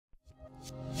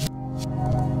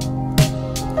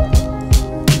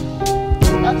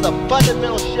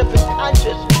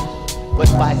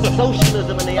But by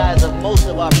socialism in the eyes of most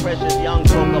of our precious young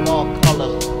folk of all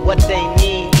colors, what they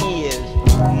mean is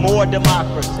more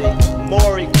democracy,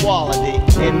 more equality,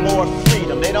 and more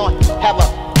freedom. They don't have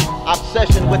an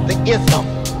obsession with the ism.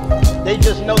 They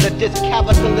just know that this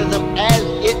capitalism, as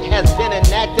it has been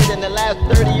enacted in the last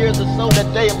 30 years or so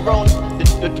that they have grown,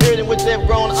 the period in which they've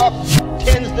grown up,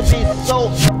 tends to be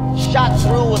so shot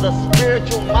through with a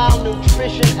spiritual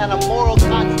malnutrition and a moral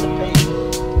constipation.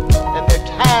 And they're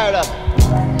tired of it.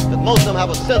 That most of them have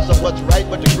a sense of what's right,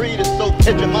 but the greed is so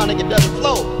hegemonic it doesn't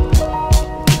flow.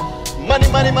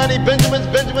 Money, money, money, Benjamins,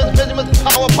 Benjamins, Benjamins,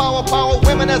 power, power, power,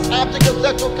 women as object of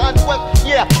sexual conquest.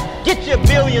 Yeah, get your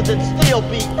billions and still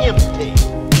be empty.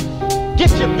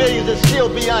 Get your billions and still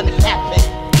be unhappy.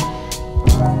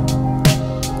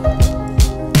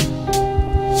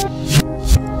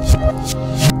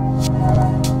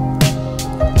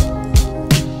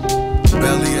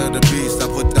 Belly of the beast, I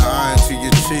put the iron to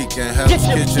your cheek and Hell's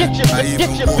Kitchen. I even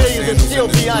wore sandals in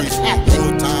the streets.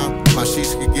 Full time, my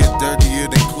sheets could get dirtier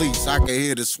than cleats. I can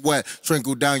hear the sweat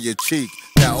trickle down your cheek.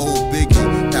 That old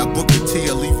Biggie, that Booker T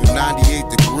will leave you 98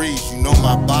 degrees. You know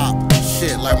my bop,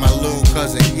 shit like my little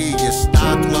cousin E. Your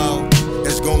stock low,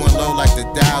 it's going low like the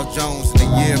Dow Jones.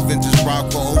 In the year vintage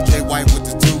Bronco, OJ White with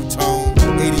the two-tone.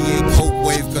 88 Coke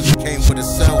Wave cause it came with a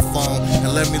cell phone.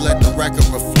 And let me let the record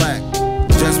reflect.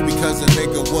 Just because a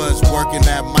nigga was working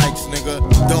at Mike's, nigga,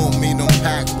 don't mean them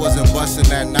packs wasn't busting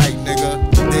that night, nigga.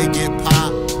 They get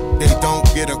popped, they don't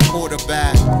get a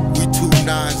quarterback. We 2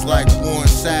 9s like Warren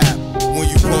Sapp. When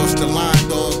you cross the line,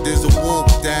 dog, there's a war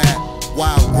with that.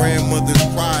 While grandmothers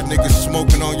cry, niggas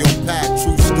smoking on your pack.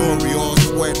 True story, all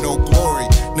sweat, no glory.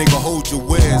 Nigga, hold your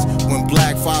whiz. When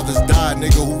black fathers die,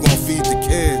 nigga, who gon' feed the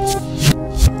kids?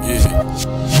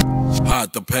 Yeah,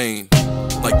 hide the pain.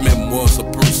 Like memoirs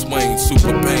of Bruce Wayne,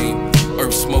 super pain.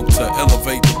 Earth smoke to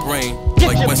elevate the brain.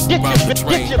 Like Western route the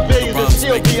train. The rhymes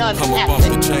make you come up off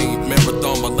the chain.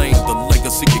 Marathon my lane, the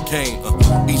legacy it came.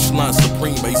 Each line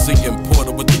supreme, AC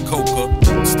importer with the coca.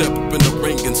 Step up in the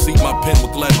ring and see my pen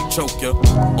will gladly choke ya.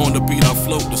 On the beat I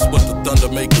float, that's what the thunder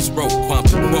makers wrote.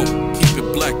 Quantum quote, keep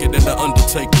it blacker than the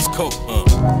Undertaker's coat.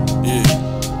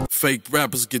 Yeah, fake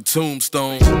rappers get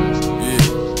tombstone. Yeah.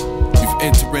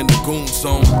 Entering the goon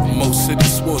zone. Most city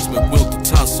swordsmen wield the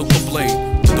tassel of blade.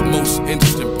 The most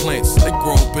interesting plants, they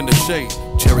grow up in the shade.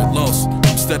 Cherry lost,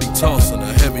 I'm steady tossing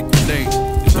a heavy grenade.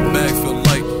 If the bag feel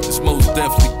light, it's most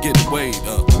definitely getting weighed.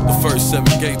 The first 7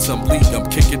 gates I'm leading, I'm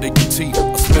kicking in your teeth.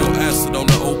 I spill acid on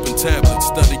the open tablet,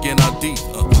 studying ID.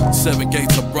 7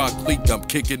 gates of rock leak, I'm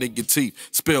kicking in your teeth.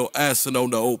 Spill acid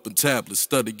on the open tablet,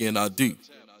 studying ID.